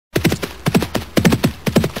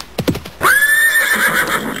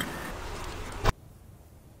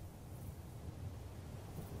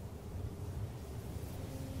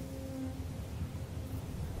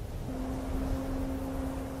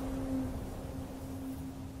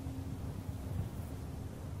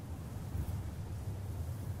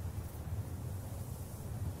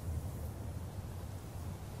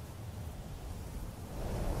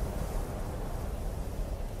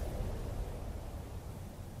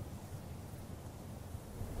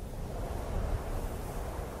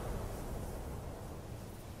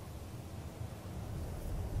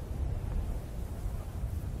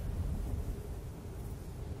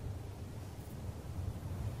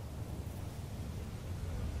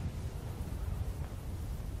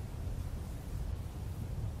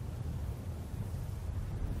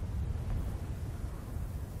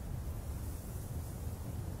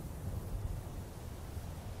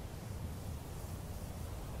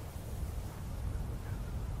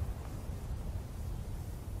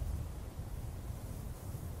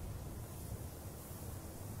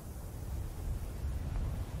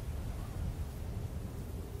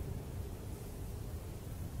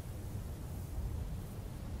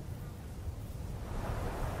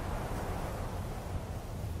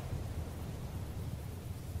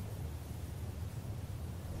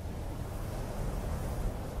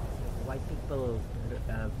people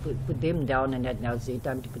put them down, and that now it's their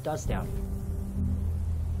time to put us down.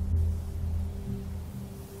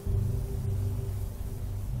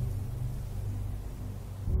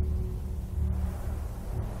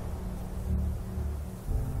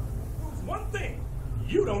 One thing,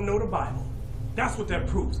 you don't know the Bible. That's what that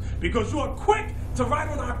proves. Because you are quick to write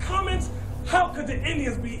on our comments, how could the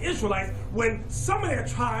Indians be Israelites when some of their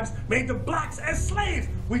tribes made the blacks as slaves?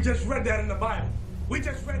 We just read that in the Bible. We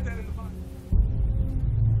just read that in the Bible.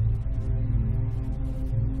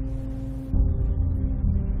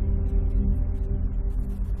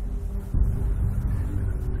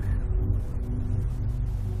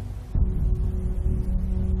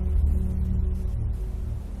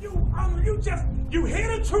 You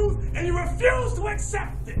hear the truth and you refuse to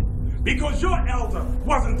accept it because your elder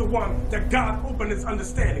wasn't the one that God opened his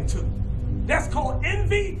understanding to. That's called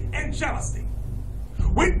envy and jealousy.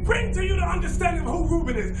 We bring to you the understanding of who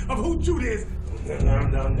Reuben is, of who Judah is.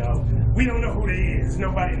 No. We don't know who they is.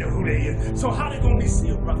 Nobody know who they is. So how they gonna be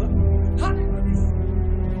sealed, brother? How they gonna be sealed?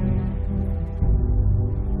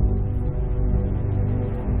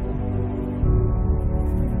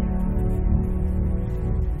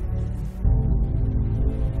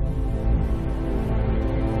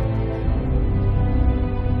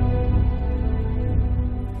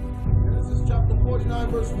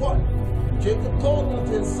 Verse 1. Jacob called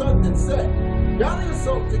unto his son and said, gather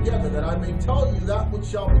yourself together that I may tell you that which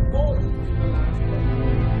shall befall you in the last days.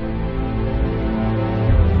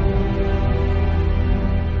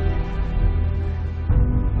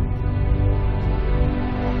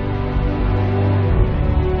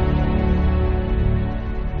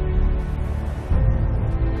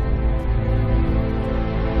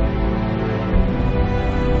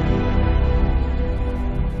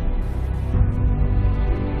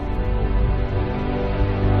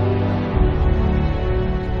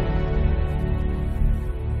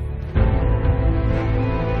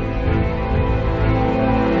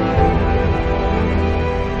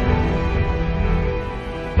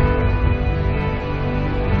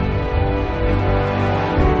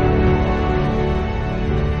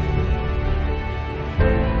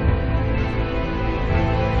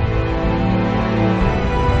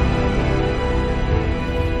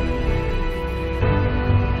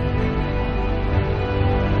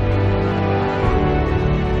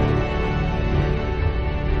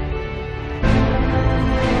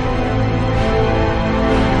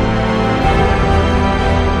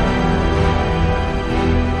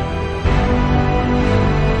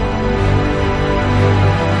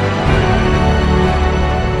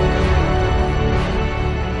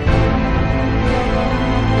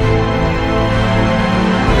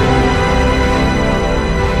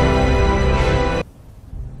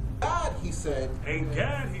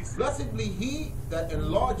 Blessed be he that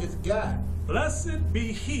enlargeth Gad. Blessed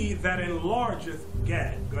be he that enlargeth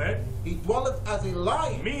Gad. Go ahead. He dwelleth as a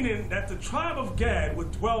lion. Meaning that the tribe of Gad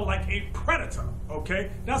would dwell like a predator.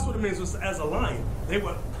 Okay? That's what it means as a lion. They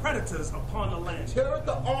were predators upon the land. Teareth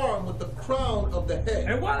the arm with the crown of the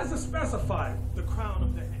head. And why does it specify the crown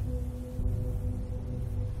of the head?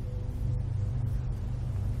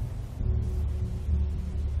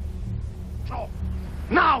 Oh,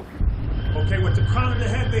 now! Okay, with the crown of the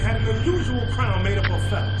head, they had an unusual crown made up of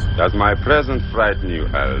feathers. Does my presence frighten you,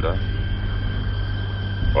 Elder?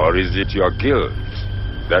 Or is it your guilt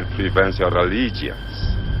that prevents your allegiance?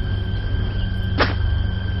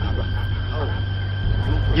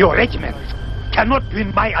 Your regiment cannot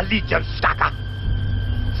win my allegiance, Staka.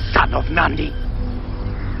 Son of Nandi.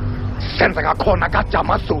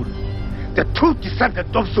 Masul, the true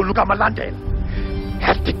descendant of Sulugamalande,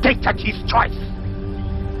 has dictated his choice.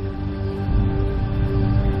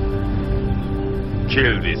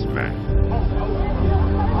 Kill this man.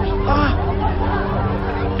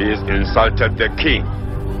 He has insulted the king.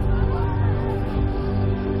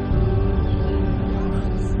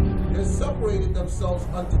 They separated themselves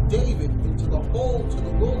unto David into the whole to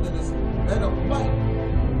the wilderness, men of might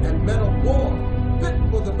and men of war, fit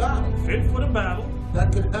for the battle. Fit for the battle.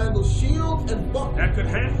 That could handle shield and buckler. That could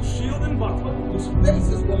handle shield and buckler. Whose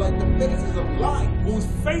faces were like the faces of lions. Whose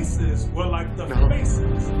faces were like the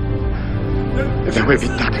faces. There will be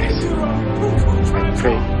darkness. I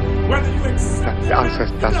pray that the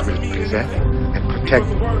ancestors will preserve and protect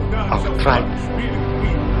our tribe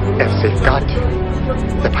and safeguard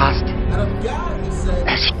the past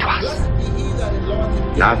as it was.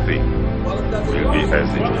 Nothing will be as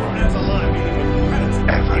it was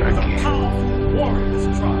ever again.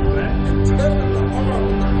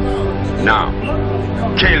 Now,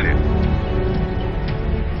 kill him.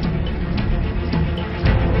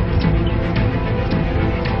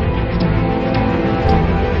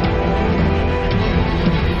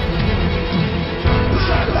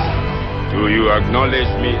 you acknowledge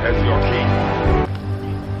me as your king?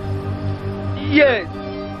 Yes.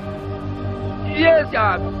 Yes,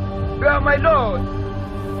 God. You are my Lord,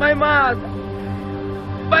 my Master,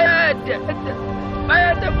 my head.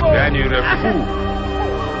 Then you refuse.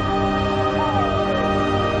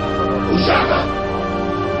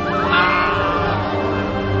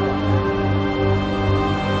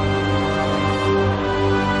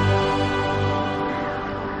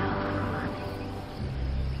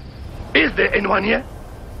 Is there anyone here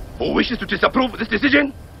who wishes to disapprove this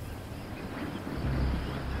decision?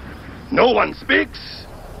 No one speaks.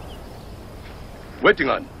 Waiting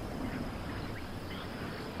on.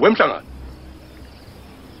 Wemshangan.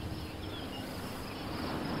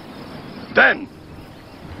 Then,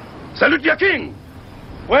 salute your king.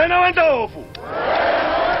 Wena wantofu.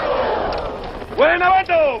 Wena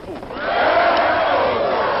wantofu.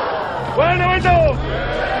 Wena wantofu.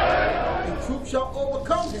 A troop shall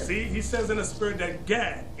overcome him. See, he says in the spirit that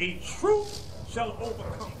Gad, a troop shall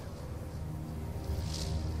overcome him.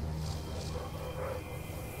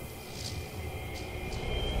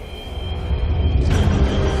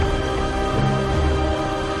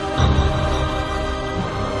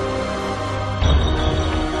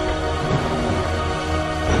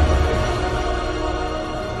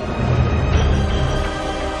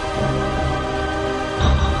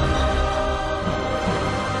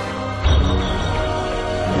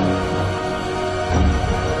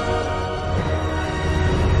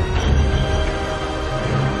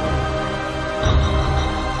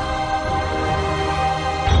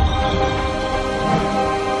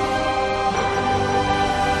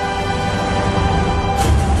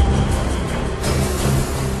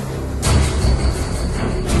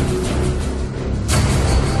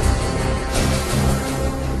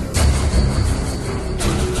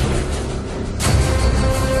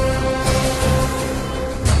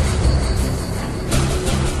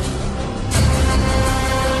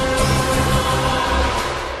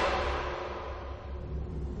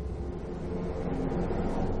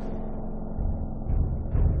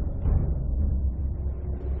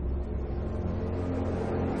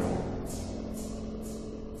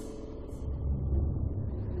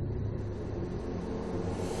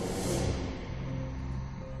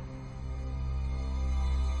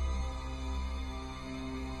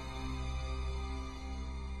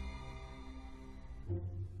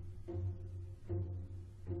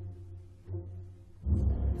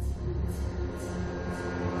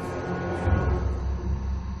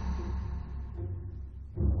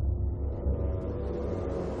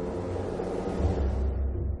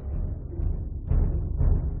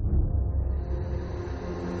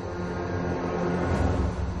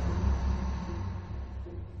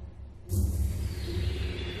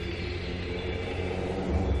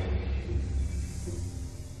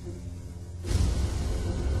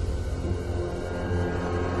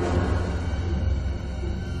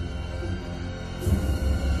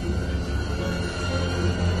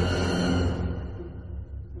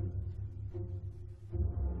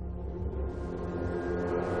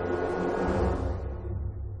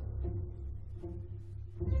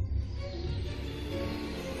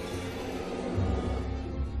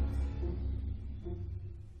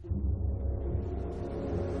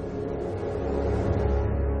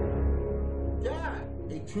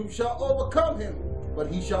 Troop shall overcome him, but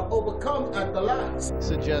he shall overcome at the last.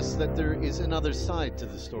 Suggests that there is another side to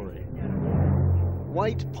the story.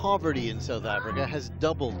 White poverty in South Africa has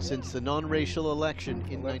doubled since the non-racial election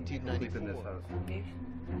in 1994.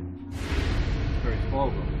 Very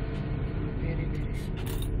small room.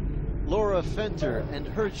 Laura Fenter and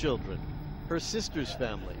her children, her sister's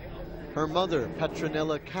family, her mother,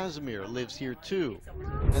 Petronella Casimir, lives here too,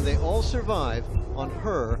 and they all survive on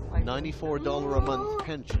her $94 a month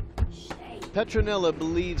pension. Petronella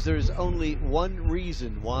believes there's only one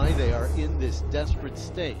reason why they are in this desperate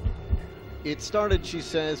state. It started, she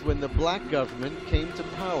says, when the black government came to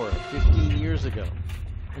power 15 years ago.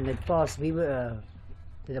 In the past, we were,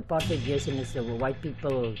 the apartheid years, and the white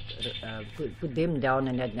people put them down,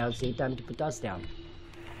 and that now it's their time to put us down.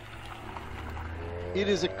 It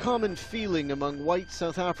is a common feeling among white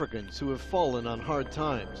South Africans who have fallen on hard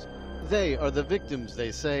times. They are the victims,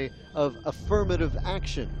 they say, of affirmative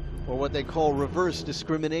action, or what they call reverse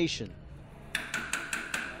discrimination.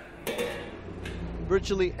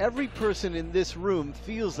 Virtually every person in this room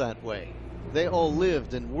feels that way. They all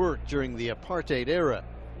lived and worked during the apartheid era.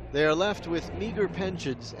 They are left with meager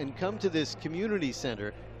pensions and come to this community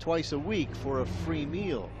center twice a week for a free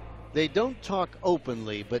meal. They don't talk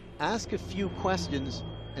openly, but ask a few questions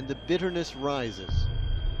and the bitterness rises.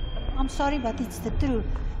 I'm sorry, but it's the truth.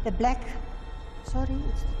 The black, sorry,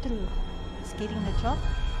 it's the truth. is getting the job.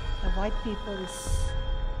 The white people is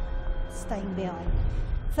staying behind.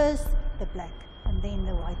 First the black and then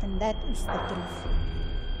the white, and that is the truth.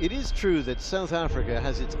 It is true that South Africa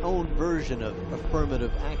has its own version of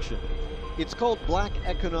affirmative action. It's called Black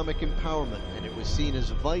Economic Empowerment, and it was seen as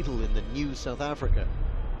vital in the new South Africa.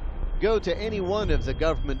 Go to any one of the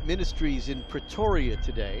government ministries in Pretoria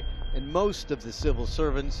today, and most of the civil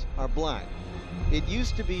servants are black. It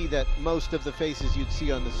used to be that most of the faces you'd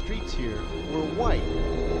see on the streets here were white.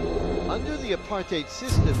 Under the apartheid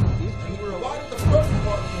system, if you were provided the first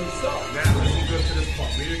part to himself. Now listen good to this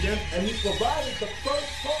part. Read it again. And he provided the first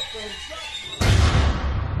part